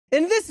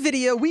In this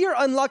video, we are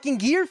unlocking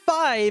Gear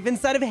 5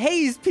 inside of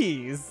Haze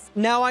Piece.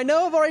 Now, I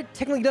know I've already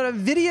technically done a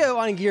video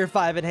on Gear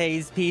 5 at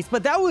Haze Piece,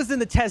 but that was in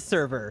the test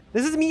server.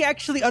 This is me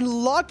actually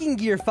unlocking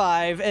Gear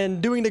 5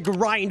 and doing the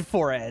grind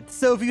for it.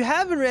 So if you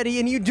haven't already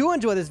and you do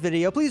enjoy this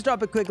video, please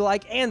drop a quick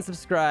like and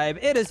subscribe.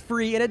 It is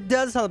free and it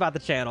does help out the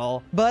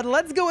channel. But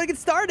let's go and get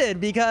started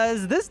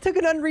because this took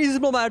an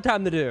unreasonable amount of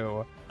time to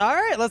do. All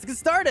right, let's get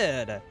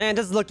started. And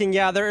just looking,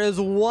 yeah, there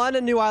is one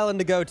new island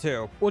to go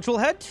to, which we'll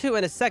head to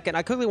in a second.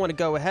 I quickly want to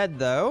go ahead,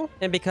 though.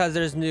 And because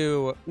there's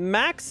new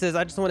maxes,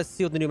 I just want to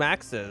see what the new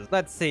max is.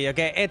 Let's see.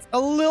 Okay, it's a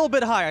little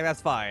bit higher.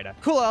 That's fine.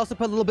 Cool, I also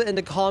put a little bit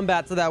into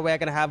combat so that way I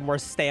can have more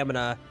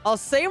stamina. I'll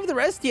save the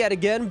rest yet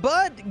again,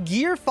 but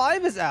Gear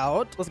 5 is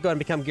out. Let's go ahead and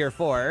become Gear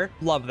 4.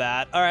 Love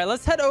that. All right,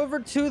 let's head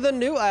over to the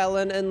new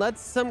island and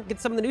let's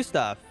get some of the new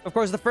stuff. Of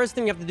course, the first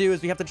thing we have to do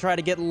is we have to try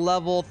to get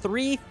level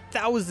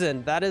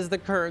 3,000. That is the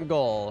current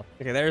goal.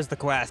 Okay, there's the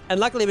quest. And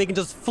luckily, we can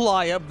just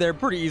fly up there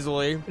pretty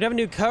easily. We have a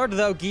new code,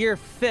 though. Gear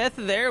 5th.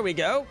 There we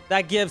go.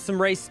 That gives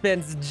some race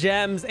spins,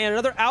 gems, and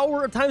another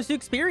hour of times 2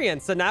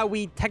 experience. So now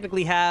we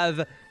technically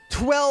have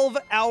 12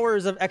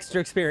 hours of extra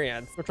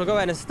experience, which we'll go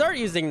ahead and start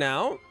using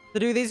now to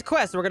do these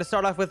quests. We're going to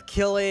start off with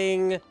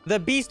killing the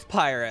beast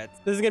pirates.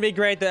 This is going to be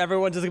great that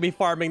everyone's just going to be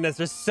farming this.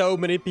 There's so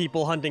many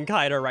people hunting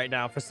Kaido right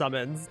now for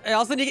summons. I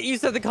also need to get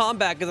used to the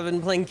combat because I've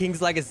been playing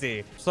King's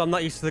Legacy, so I'm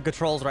not used to the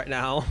controls right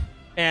now.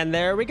 And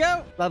there we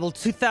go. Level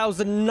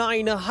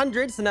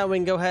 2,900. So now we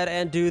can go ahead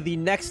and do the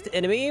next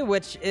enemy,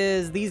 which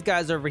is these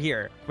guys over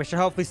here. We should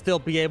hopefully still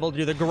be able to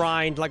do the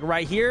grind like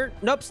right here.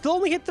 Nope, still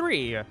only hit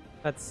 3.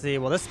 Let's see.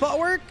 Will this spot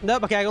work?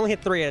 Nope. Okay, I only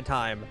hit 3 at a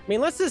time. I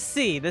mean, let's just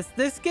see. This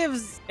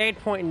gives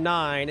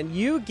 8.9 and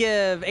you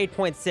give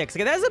 8.6.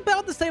 Okay, that's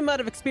about the same amount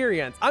of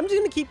experience. I'm just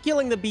going to keep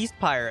killing the beast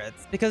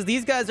pirates because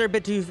these guys are a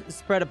bit too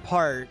spread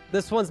apart.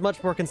 This one's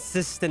much more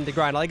consistent to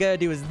grind. All I got to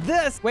do is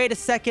this, wait a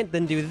second,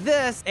 then do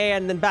this,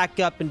 and then back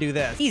up and do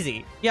this.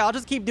 Easy. Yeah, I'll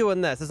just keep doing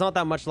this. It's not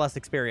that much less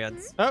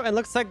experience. Oh, and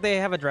looks like they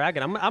have a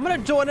dragon. I'm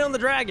going to join in on the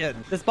dragon.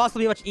 This boss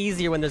will be much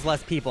easier when there's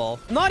less people.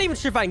 I'm not even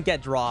sure if I can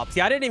get drops.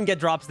 Yeah, I didn't even get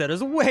drops there.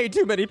 There's way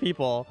too many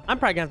people. I'm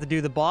probably gonna have to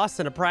do the boss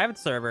in a private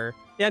server.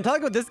 Yeah, I'm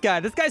talking about this guy.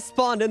 This guy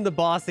spawned in the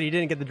boss and he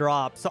didn't get the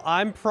drop. So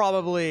I'm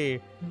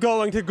probably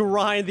going to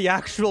grind the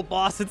actual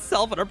boss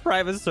itself in a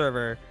private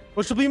server,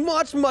 which will be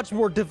much, much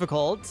more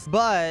difficult.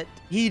 But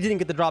he didn't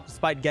get the drop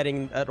despite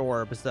getting an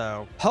orb.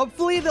 So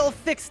hopefully they'll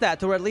fix that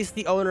to where at least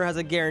the owner has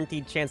a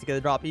guaranteed chance to get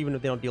a drop even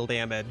if they don't deal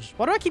damage.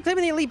 Why do I keep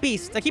claiming the elite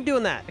beast? I keep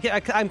doing that.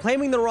 Okay, I'm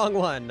claiming the wrong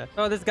one.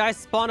 Oh, this guy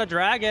spawned a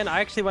dragon. I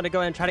actually want to go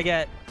ahead and try to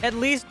get at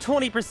least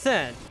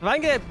 20%. If I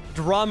can get a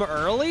drum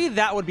early,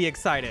 that would be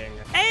exciting.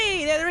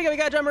 Hey, there we go. We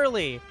got a drum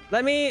early.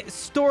 Let me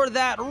store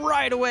that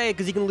right away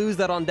because you can lose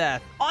that on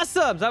death.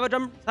 Awesome. So I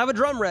have a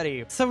drum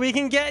ready so we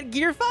can get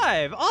Gear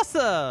 5.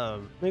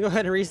 Awesome. Let me go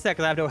ahead and reset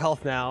because I have no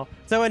health now.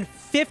 So in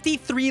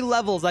 53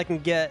 levels, I can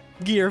get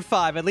Gear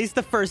 5, at least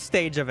the first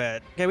stage of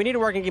it. Okay, we need to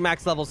work and get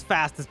max levels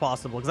fast as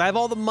possible because I have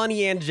all the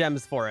money and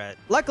gems for it.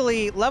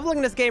 Luckily, leveling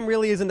in this game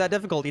really isn't that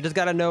difficult. You just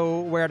got to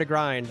know where to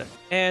grind.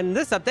 And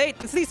this update,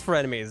 it's these 4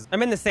 enemies.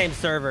 I'm in the same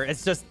server.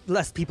 It's just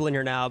less people in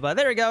here now, but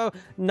there we go.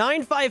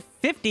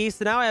 9,550.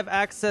 So now I have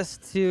access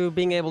to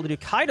being able to do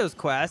Kaido's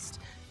quest.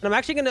 And I'm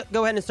actually going to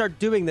go ahead and start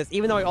doing this.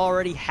 Even though I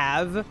already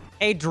have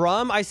a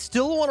drum, I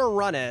still want to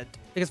run it.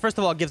 Because first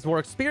of all, it gives more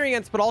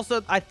experience, but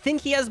also I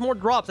think he has more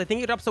drops. I think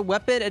he drops a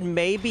weapon and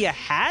maybe a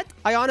hat.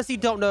 I honestly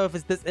don't know if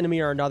it's this enemy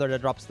or another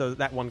that drops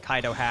that one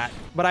Kaido hat,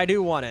 but I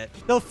do want it.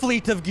 The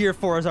fleet of Gear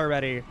 4s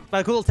already.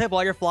 But a cool tip,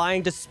 while you're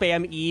flying, just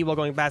spam E while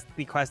going past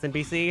the quest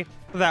NPC.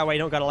 That way you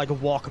don't gotta like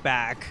walk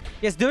back.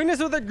 Yes, doing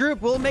this with a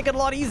group will make it a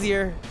lot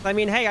easier. I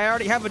mean, hey, I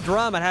already have a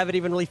drum. I haven't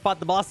even really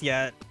fought the boss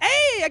yet.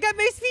 Hey, I got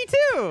Mace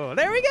V2.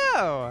 There we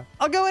go.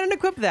 I'll go in and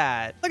equip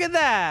that. Look at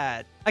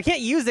that. I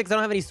can't use it because I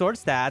don't have any sword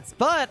stats,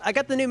 but I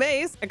got the new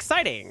mace.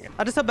 Exciting.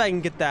 I just hope I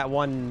can get that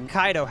one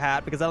Kaido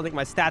hat because I don't think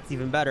my stats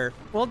even better.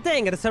 Well,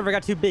 dang it, the server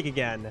got too big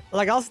again.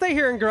 Like, I'll stay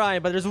here and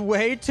grind, but there's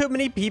way too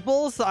many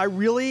people, so I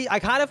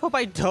kind of hope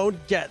I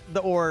don't get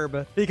the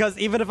orb because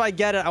even if I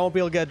get it, I won't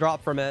be able to get a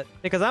drop from it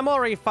because I'm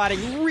already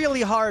fighting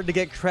really hard to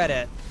get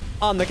credit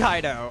on the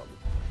Kaido.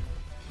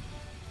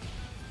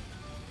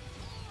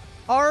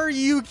 Are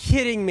you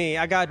kidding me?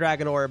 I got a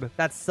dragon orb.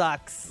 That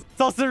sucks.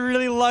 It's also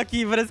really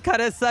lucky, but it's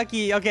kind of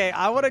sucky. Okay,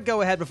 I want to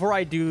go ahead before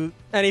I do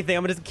anything.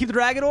 I'm going to just keep the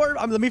dragon orb.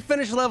 Let me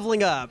finish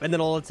leveling up, and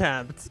then I'll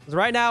attempt. Because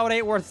right now, it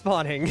ain't worth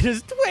spawning.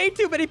 There's way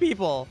too many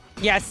people.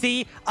 Yeah,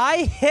 see?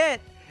 I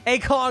hit a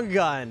Kong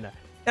gun,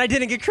 and I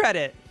didn't get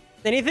credit.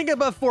 Anything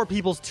above 4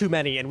 people's too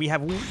many, and we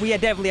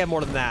definitely have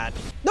more than that.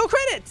 No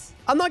credits!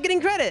 I'm not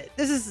getting credit.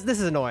 This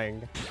is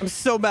annoying. I'm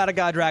so mad I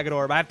got a dragon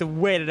orb. I have to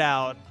wait it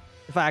out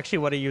if I actually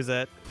want to use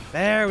it.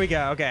 There we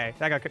go. Okay,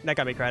 that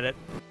got me credit.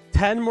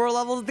 10 more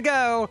levels to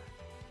go.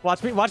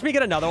 Watch me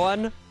get another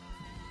one.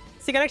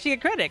 So you can actually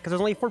get credit because there's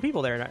only 4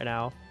 people there right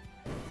now.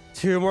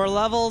 2 more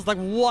levels, like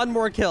 1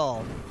 more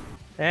kill.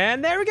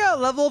 And there we go,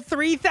 level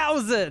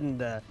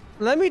 3,000.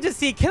 Let me just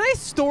see, can I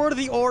store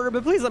the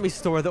orb? Please let me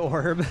store the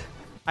orb.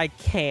 I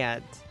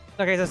can't.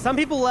 Okay, so some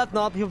people left,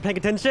 not people paying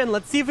attention.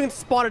 Let's see if we can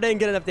spawn it in and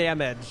get enough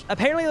damage.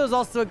 Apparently, there was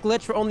also a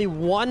glitch where only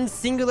one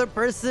singular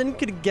person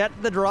could get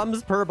the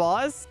drums per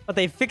boss, but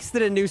they fixed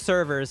it in new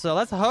servers. So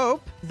let's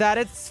hope that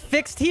it's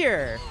fixed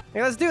here.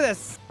 Okay, let's do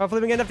this.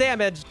 Hopefully, we get enough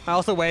damage. I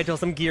also waited until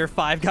some Gear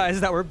 5 guys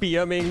that were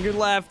BMing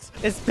left.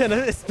 It's been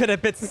a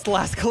bit since the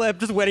last clip,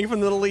 just waiting for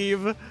them to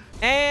leave.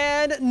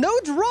 And no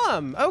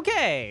drum.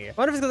 Okay. I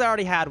wonder if it's because I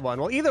already had one.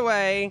 Well, either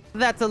way,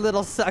 that's a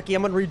little sucky.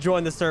 I'm going to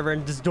rejoin the server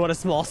and just join a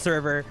small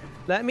server.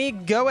 Let me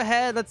go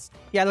ahead.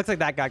 Yeah, it looks like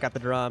that guy got the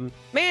drum.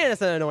 Man,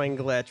 that's an annoying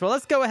glitch. Well,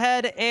 let's go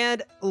ahead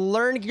and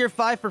learn Gear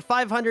 5 for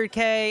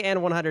 500k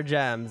and 100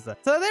 gems.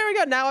 So there we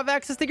go. Now I have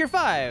access to Gear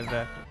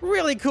 5.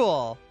 Really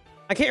cool.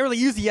 I can't really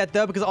use it yet,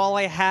 though, because all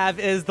I have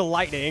is the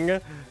lightning.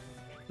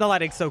 The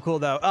lighting's so cool,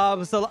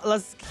 though. So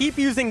let's keep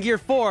using Gear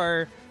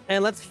 4.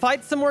 And let's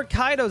fight some more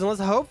Kaidos, and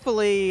let's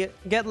hopefully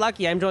get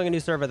lucky. I'm joining a new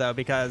server, though,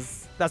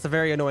 because that's a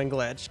very annoying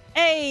glitch.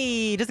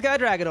 Hey, just got a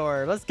Dragon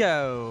Orb. Let's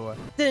go.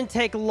 Didn't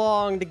take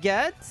long to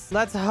get.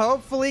 Let's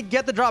hopefully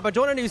get the drop. I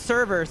joined a new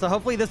server, so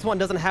hopefully this one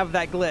doesn't have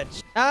that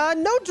glitch.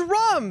 No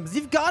drums.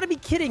 You've got to be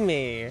kidding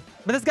me.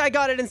 But this guy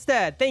got it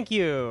instead. Thank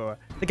you.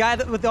 The guy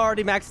that with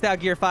already maxed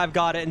out Gear 5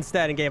 got it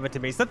instead and gave it to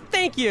me. So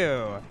thank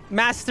you.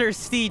 Master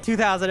C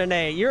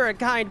 2008. You're a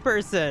kind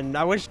person.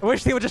 I wish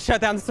they would just shut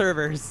down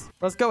servers.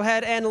 Let's go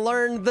ahead and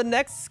learn the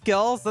next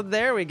skill. So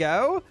there we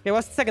go. Okay,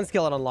 what's the second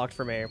skill it unlocked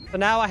for me? So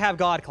now I have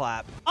God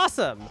Clap.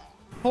 Awesome.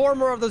 4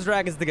 more of those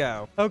dragons to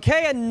go.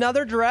 Okay,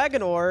 another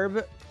Dragon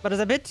Orb. But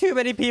there's a bit too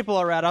many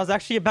people around. I was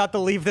actually about to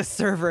leave this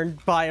server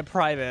and buy a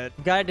private.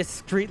 Gotta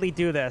discreetly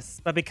do this.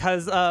 But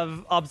because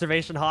of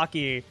observation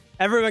hockey,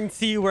 everyone can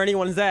see where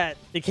anyone's at.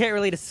 You can't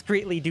really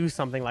discreetly do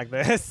something like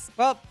this.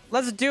 Well,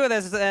 let's do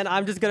this, and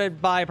I'm just gonna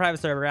buy a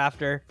private server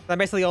after. I'm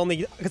basically the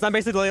only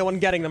one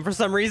getting them for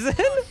some reason.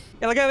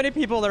 Yeah, look how many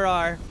people there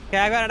are. Okay,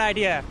 I got an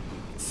idea.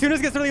 As soon as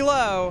it gets really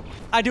low,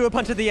 I do a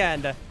punch at the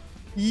end.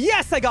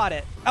 Yes, I got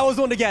it. I was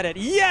one to get it.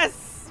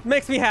 Yes!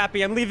 Makes me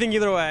happy. I'm leaving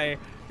either way.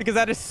 Because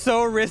that is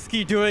so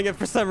risky doing it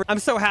for some reason. I'm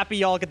so happy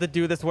y'all get to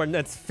do this when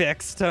it's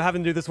fixed. So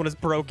having to do this one is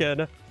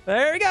broken.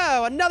 There we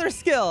go. Another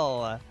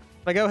skill.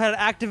 If I go ahead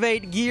and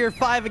activate Gear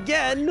 5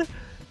 again,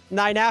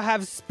 I now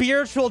have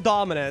spiritual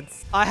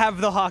dominance. I have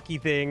the hockey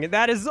thing.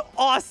 That is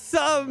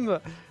awesome.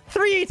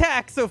 3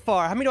 attacks so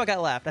far. How many do I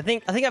got left? I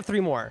think I have 3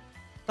 more.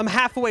 I'm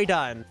halfway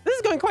done. This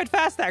is going quite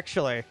fast,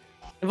 actually.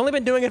 I've only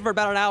been doing it for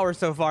about an hour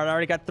so far, and I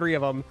already got 3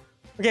 of them.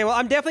 Okay, well,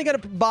 I'm definitely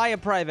going to buy a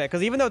private,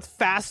 because even though it's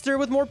faster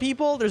with more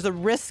people, there's a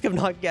risk of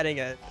not getting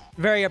it.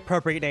 Very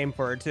appropriate name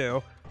for it,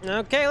 too.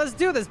 Okay, let's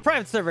do this.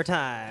 Private server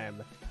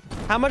time.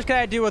 How much can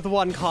I do with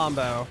one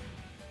combo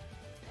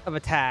of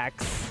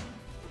attacks?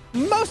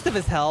 Most of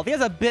his health. He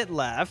has a bit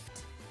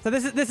left. So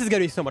this is going to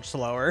be so much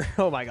slower.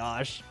 Oh, my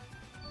gosh.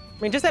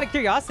 I mean, just out of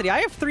curiosity, I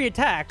have 3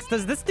 attacks.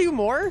 Does this do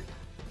more?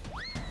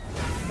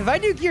 If I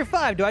do Gear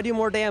 5, do I do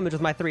more damage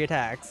with my 3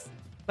 attacks?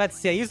 Let's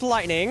see. I used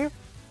lightning.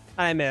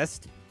 I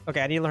missed. Okay,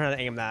 I need to learn how to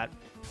aim that.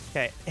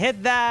 Okay,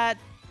 hit that,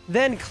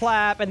 then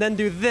clap, and then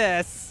do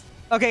this.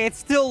 Okay, it's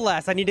still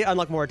less. I need to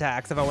unlock more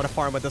attacks if I want to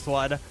farm with this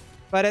one.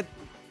 But it's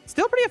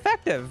still pretty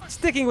effective.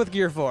 Sticking with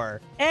Gear 4.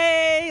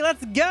 Hey,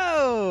 let's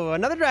go!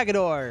 Another Dragon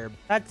Orb.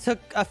 That took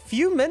a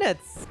few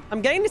minutes.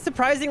 I'm getting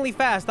surprisingly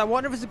fast. I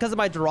wonder if it's because of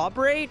my drop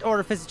rate or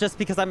if it's just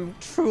because I'm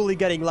truly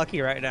getting lucky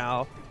right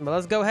now. But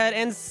let's go ahead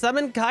and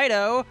summon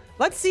Kaido.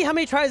 Let's see how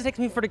many tries it takes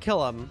me to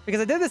kill him.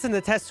 Because I did this in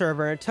the test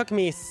server, and it took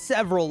me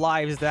several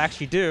lives to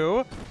actually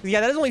do.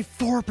 Yeah, that is only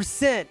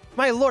 4%.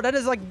 My lord, that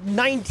is like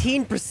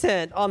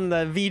 19% on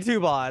the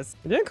V2 boss.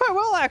 I'm doing quite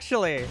well,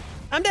 actually.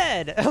 I'm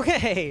dead.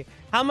 Okay.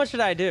 How much did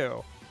I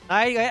do?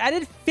 I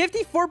did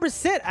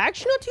 54%.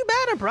 Actually, not too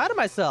bad. I'm proud of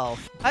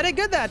myself. I did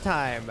good that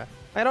time.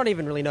 I don't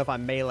even really know if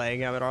I'm meleeing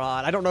him or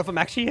not. I don't know if I'm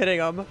actually hitting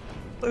him.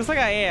 Looks like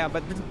I am,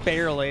 but just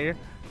barely.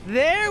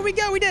 There we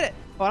go. We did it.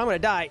 Oh, I'm gonna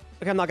die.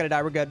 Okay, I'm not gonna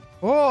die. We're good.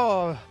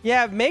 Oh,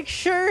 yeah. Make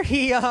sure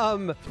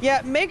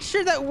make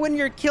sure that when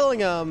you're killing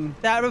him,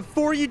 that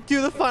before you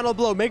do the final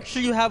blow, make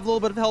sure you have a little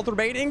bit of health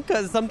remaining,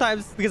 because I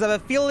have a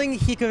feeling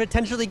he could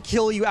potentially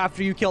kill you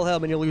after you kill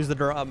him and you lose the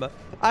drum.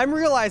 I'm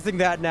realizing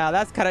that now.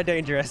 That's kind of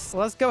dangerous.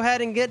 Let's go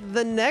ahead and get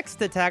the next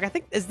attack. I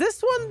think, is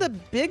this one the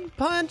big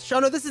punch?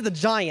 Oh, no, this is the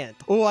giant.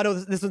 Oh, I know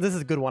this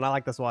is a good one. I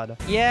like this one.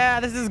 Yeah,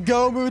 this is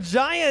Gomu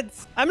Giant.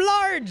 I'm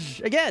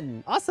large.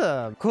 Again,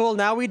 awesome. Cool,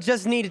 now we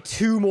just need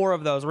 2 more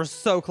of those. We're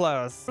so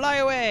close. Fly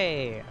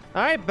away.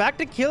 All right, back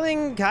to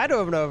killing Kaido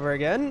over and over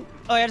again.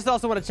 Oh, yeah, I just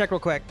also want to check real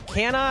quick.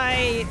 Can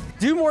I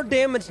do more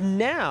damage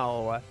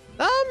now?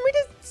 We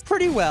did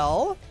pretty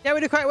well. Yeah, we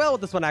did quite well with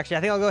this one, actually.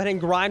 I think I'll go ahead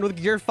and grind with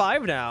Gear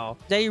 5 now.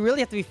 Yeah, you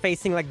really have to be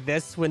facing like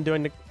this when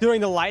doing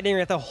the lightning. You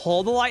have to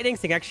hold the lightning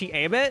so you can actually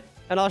aim it.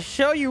 And I'll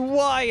show you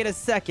why in a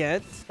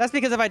second. That's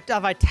because if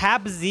I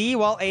tap Z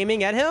while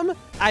aiming at him,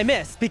 I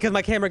miss because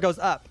my camera goes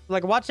up.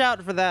 Like, watch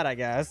out for that, I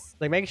guess.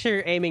 Like, make sure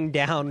you're aiming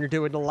down when you're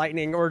doing the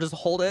lightning, or just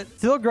hold it.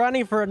 Still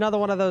grinding for another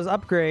one of those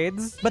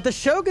upgrades. But the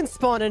Shogun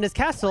spawned in his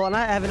castle, and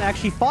I haven't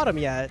actually fought him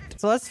yet.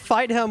 So let's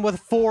fight him with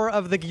 4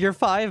 of the Gear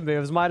 5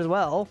 moves. Might as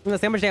well.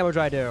 Let's see how much damage do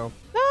I do.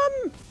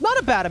 Not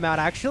not a bad amount,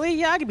 actually.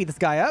 Yeah, I can beat this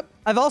guy up.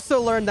 I've also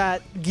learned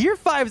that Gear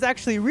 5 is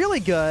actually really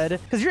good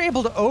because you're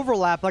able to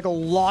overlap like a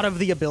lot of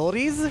the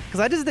abilities. Because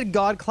I just did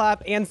God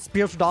Clap and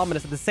Spiritual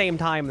Dominus at the same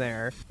time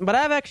there. But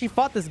I haven't actually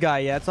fought this guy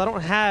yet, so I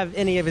don't have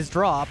any of his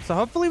drops. So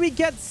hopefully we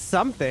get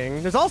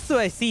something. There's also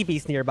a sea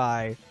beast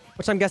nearby,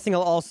 which I'm guessing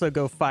I'll also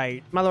go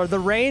fight. My lord, the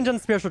range on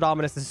Spiritual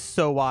Dominus is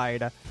so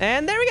wide.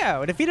 And there we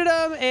go. Defeated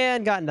him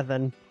and got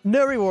nothing.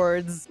 No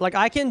rewards. Like,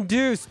 I can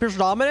do Spiritual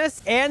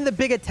Dominus and the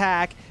big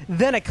attack,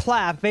 then a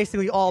clap,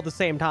 basically all at the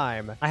same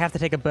time. I have to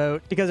take a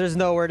boat because there's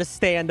nowhere to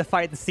stand to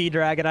fight the sea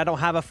dragon. I don't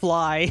have a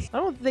fly. I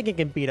don't think it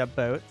can beat up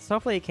boats.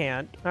 Hopefully it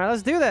can't. All right,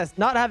 let's do this.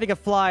 Not having a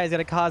fly is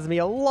going to cause me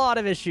a lot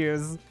of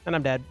issues. And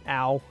I'm dead.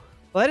 Ow.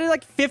 Well, I did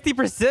like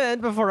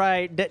 50% before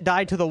I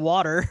died to the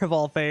water, of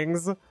all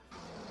things.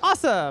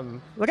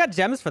 Awesome. We got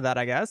gems for that,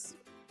 I guess.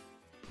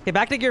 Okay,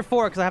 back to Gear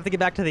 4 because I have to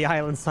get back to the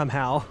island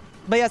somehow.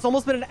 But yeah, it's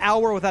almost been an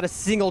hour without a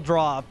single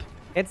drop.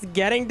 It's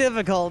getting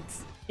difficult.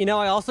 You know,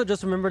 I also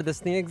just remembered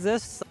this thing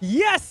exists.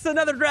 Yes,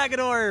 another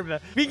dragon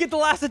orb. We get the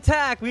last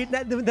attack.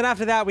 Then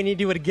after that, we need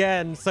to do it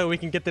again so we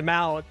can get them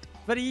out.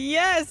 But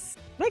yes,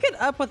 can I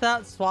get up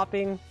without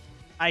swapping?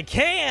 I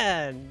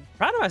can.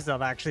 Proud of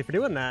myself, actually, for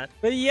doing that.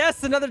 But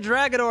yes, another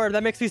dragon orb.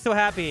 That makes me so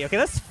happy. Okay,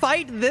 let's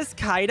fight this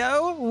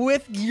Kaido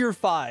with Gear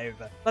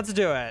 5. Let's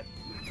do it.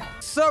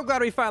 So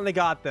glad we finally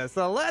got this.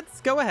 So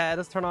let's go ahead.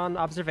 Let's turn on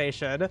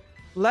observation.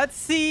 Let's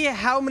see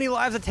how many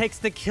lives it takes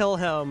to kill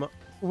him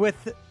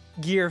with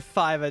Gear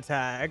 5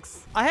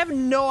 attacks. I have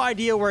no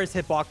idea where his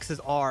hitboxes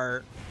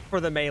are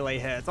for the melee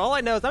hits. All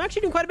I know is I'm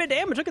actually doing quite a bit of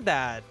damage. Look at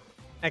that.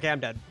 Okay,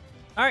 I'm dead.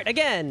 All right,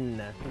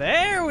 again.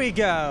 There we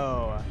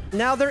go.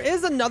 Now, there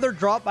is another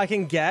drop I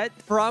can get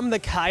from the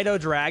Kaido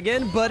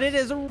Dragon, but it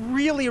is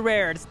really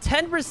rare. It's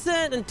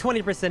 10% and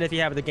 20% if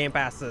you have the game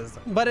passes.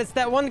 But it's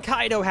that one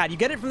Kaido hat. You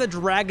get it from the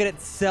dragon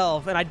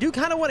itself, and I do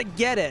kind of want to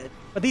get it.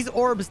 But these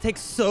orbs take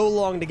so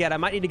long to get. I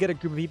might need to get a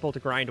group of people to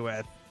grind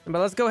with. But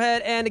let's go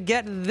ahead and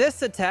get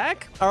this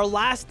attack. Our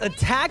last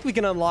attack we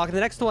can unlock. The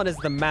next one is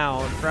the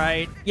mount,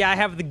 right? Yeah, I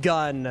have the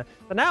gun.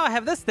 But now I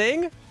have this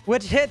thing,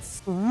 which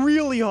hits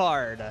really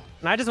hard.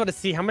 And I just want to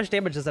see how much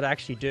damage does it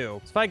actually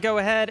do. So if I go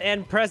ahead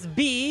and press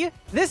B,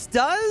 this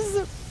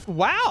does,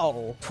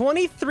 wow,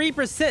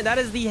 23%. That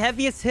is the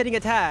heaviest hitting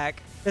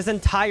attack this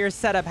entire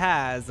setup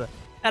has.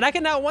 And I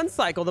can now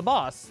one-cycle the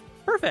boss.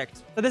 Perfect.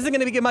 So this is going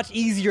to get much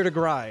easier to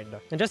grind.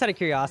 And just out of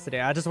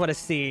curiosity, I just want to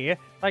see if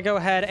I go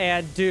ahead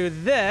and do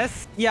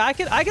this. Yeah, I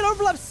can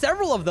overlap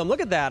several of them. Look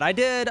at that. I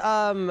did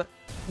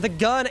the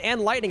gun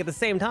and lightning at the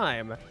same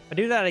time. I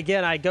do that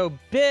again. I go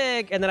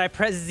big and then I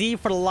press Z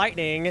for the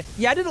lightning.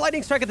 Yeah, I did the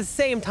lightning strike at the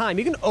same time.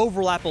 You can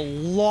overlap a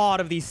lot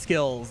of these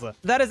skills.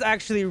 That is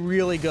actually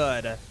really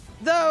good.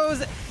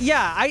 Those,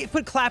 yeah, I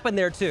put clap in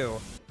there too.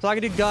 So I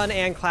can do gun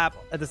and clap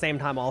at the same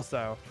time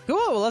also. Cool,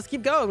 well, let's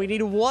keep going. We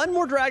need one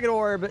more dragon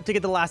orb to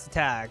get the last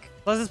attack.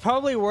 Plus, it's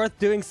probably worth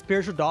doing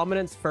Spiritual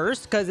Dominance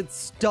first because it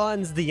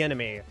stuns the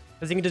enemy.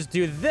 Because you can just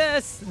do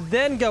this,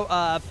 then go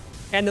up,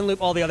 and then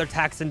loop all the other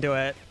attacks into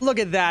it. Look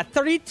at that,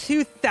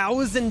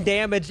 32,000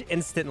 damage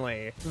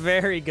instantly.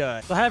 Very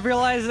good. So I have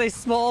realized a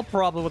small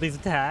problem with these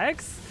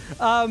attacks.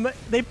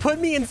 They put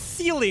me in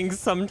ceilings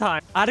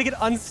sometimes. I had to get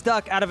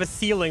unstuck out of a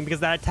ceiling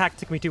because that attack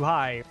took me too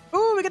high.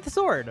 Ooh, we get the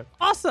sword.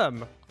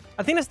 Awesome.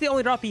 I think that's the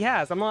only drop he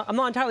has. I'm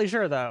not entirely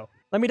sure though.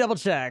 Let me double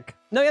check.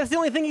 No, yeah, that's the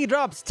only thing he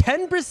drops.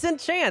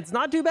 10% chance.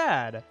 Not too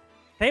bad.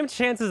 Same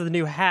chance as the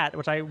new hat,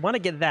 which I want to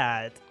get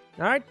that.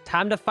 All right,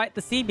 time to fight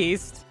the sea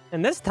beast.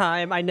 And this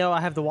time I know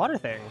I have the water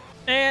thing.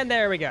 And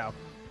there we go.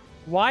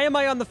 Why am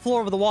I on the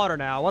floor of the water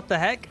now? What the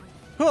heck?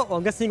 Cool. Well,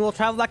 I'm guessing we'll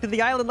travel back to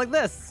the island like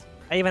this.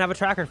 I even have a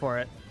tracker for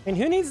it. And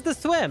who needs to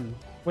swim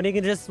when you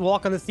can just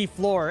walk on the sea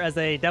floor as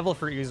a devil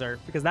fruit user?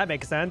 Because that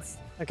makes sense.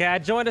 Okay, I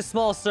joined a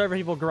small server,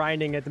 people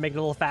grinding it to make it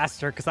a little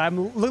faster because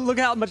look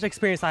how much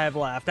experience I have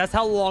left. That's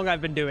how long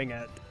I've been doing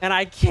it. And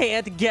I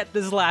can't get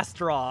this last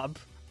drop.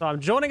 So I'm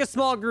joining a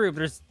small group.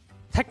 There's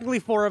technically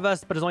 4 of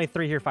us, but there's only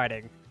 3 here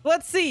fighting.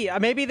 Let's see.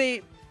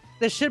 Maybe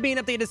this should be an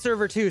updated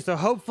server too, so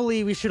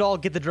hopefully we should all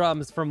get the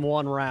drums from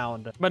one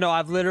round. But no,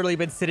 I've literally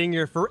been sitting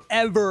here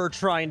forever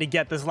trying to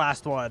get this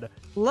last one.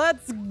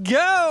 Let's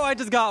go! I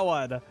just got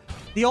one.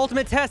 The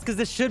ultimate test, because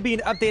this should be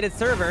an updated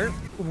server.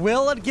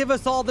 Will it give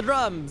us all the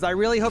drums? I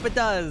really hope it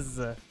does.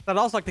 I'd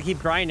also like to keep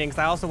grinding, because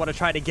I also want to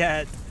try to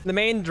get the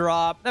main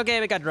drop. Okay,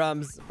 we got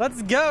drums.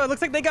 Let's go. It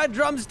looks like they got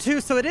drums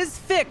too, so it is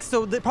fixed.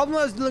 So the problem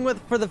I was dealing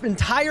with for the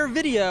entire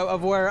video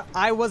of where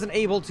I wasn't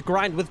able to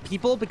grind with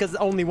people because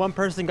only one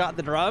person got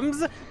the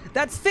drums,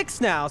 that's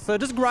fixed now. So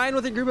just grind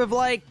with a group of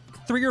like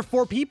 3 or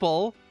 4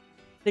 people.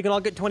 You can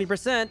all get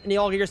 20% and you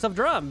all get yourself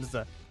drums.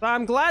 So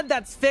I'm glad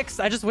that's fixed.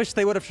 I just wish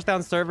they would have shut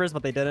down servers,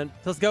 but they didn't.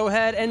 So let's go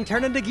ahead and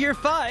turn into Gear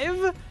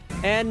 5.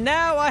 And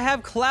now I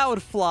have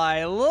Cloud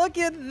Fly. Look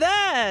at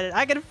that.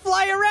 I can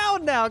fly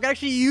around now. I can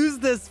actually use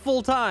this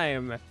full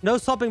time. No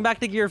swapping back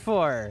to Gear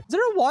 4. Is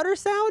there a water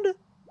sound?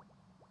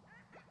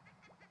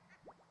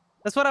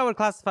 That's what I would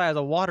classify as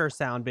a water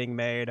sound being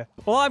made.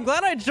 Well, I'm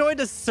glad I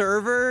joined a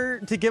server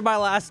to get my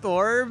last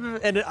orb,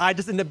 and I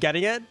just ended up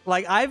getting it.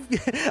 Like,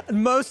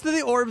 most of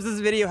the orbs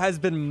this video has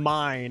been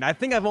mine. I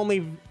think I've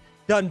only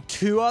done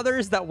 2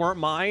 others that weren't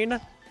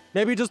mine.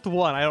 Maybe just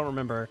 1, I don't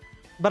remember.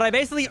 But I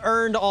basically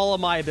earned all of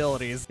my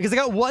abilities because I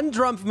got 1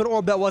 drum from an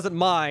orb that wasn't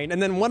mine,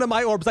 and then one of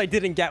my orbs I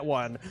didn't get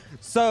one.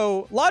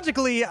 So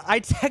logically, I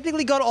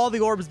technically got all the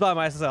orbs by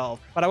myself,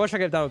 but I wish I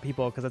could have done it with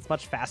people because it's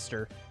much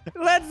faster.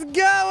 Let's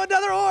go,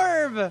 another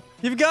orb!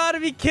 You've got to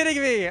be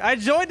kidding me. I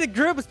joined a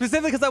group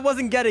specifically because I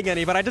wasn't getting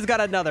any, but I just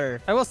got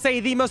another. I will say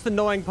the most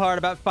annoying part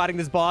about fighting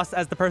this boss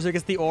as the person who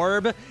gets the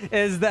orb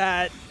is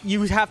that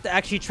you have to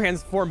actually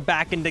transform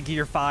back into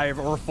Gear 5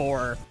 or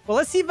 4. Well,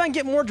 let's see if I can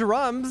get more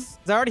drums.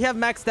 I already have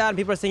maxed out and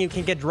people are saying you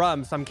can get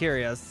drums, so I'm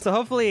curious. So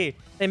hopefully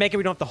they make it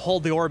we don't have to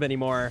hold the orb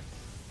anymore.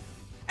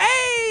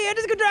 Hey, I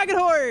just got dragon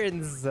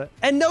horns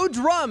and no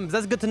drums.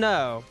 That's good to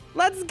know.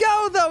 Let's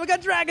go though. We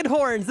got dragon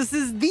horns. This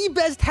is the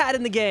best hat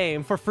in the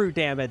game for fruit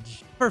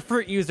damage, for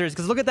fruit users,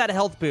 because look at that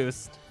health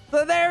boost.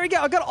 So there we go.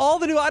 I got all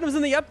the new items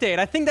in the update.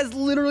 I think that's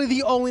literally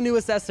the only new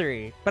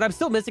accessory, but I'm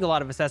still missing a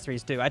lot of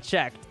accessories too. I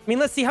checked. I mean,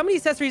 let's see. How many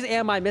accessories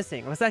am I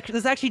missing? Let's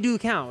actually do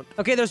count.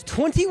 Okay, there's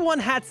 21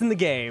 hats in the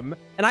game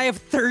and I have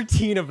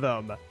 13 of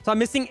them. So I'm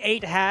missing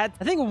 8 hats.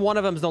 I think one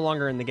of them is no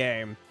longer in the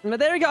game. But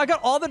there we go. I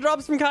got all the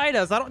drops from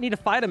Kaido, so I don't need to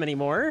fight him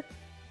anymore.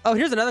 Oh,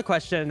 here's another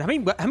question. How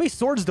many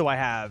swords do I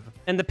have?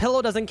 And the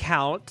pillow doesn't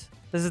count.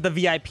 This is the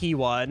VIP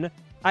one.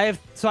 I have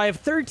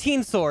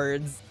 13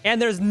 swords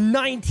and there's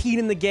 19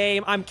 in the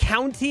game. I'm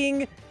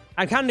counting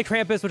the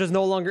Krampus, which is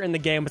no longer in the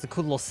game. It's a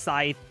cool little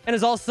scythe. And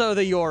there's also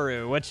the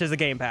Yoru, which is a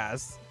game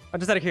pass.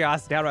 Just out of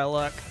curiosity, how do I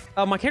look?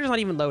 Oh, my character's not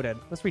even loaded.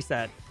 Let's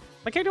reset.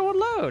 My character won't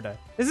load.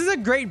 This is a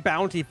great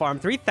bounty farm,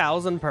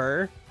 3,000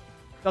 per. You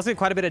also get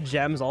quite a bit of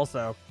gems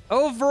also.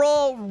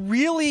 Overall,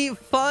 really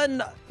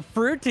fun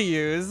fruit to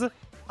use.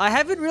 I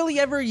haven't really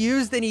ever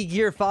used any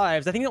Gear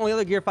 5s. I think the only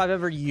other Gear 5 I've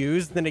ever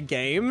used in a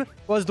game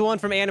was the one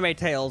from Anime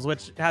Tales,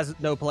 which has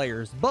no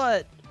players.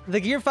 But the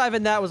Gear 5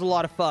 in that was a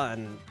lot of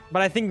fun.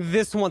 But I think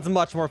this one's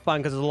much more fun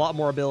because there's a lot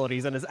more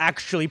abilities and it's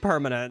actually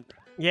permanent.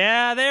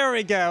 Yeah, there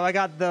we go. I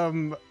got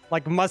them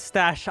like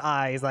mustache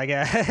eyes, I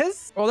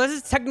guess. Well, this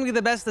is technically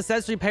the best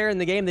accessory pair in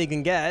the game that you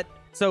can get.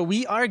 So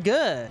we are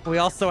good. We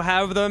also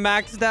have the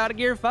maxed out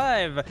Gear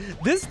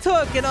 5. This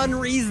took an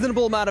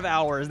unreasonable amount of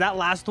hours. That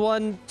last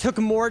one took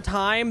more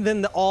time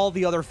than all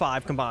the other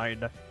 5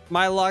 combined.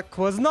 My luck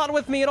was not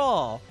with me at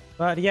all.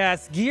 But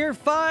yes, Gear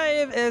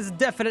 5 is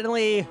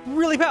definitely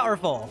really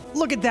powerful.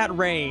 Look at that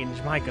range.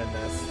 My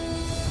goodness.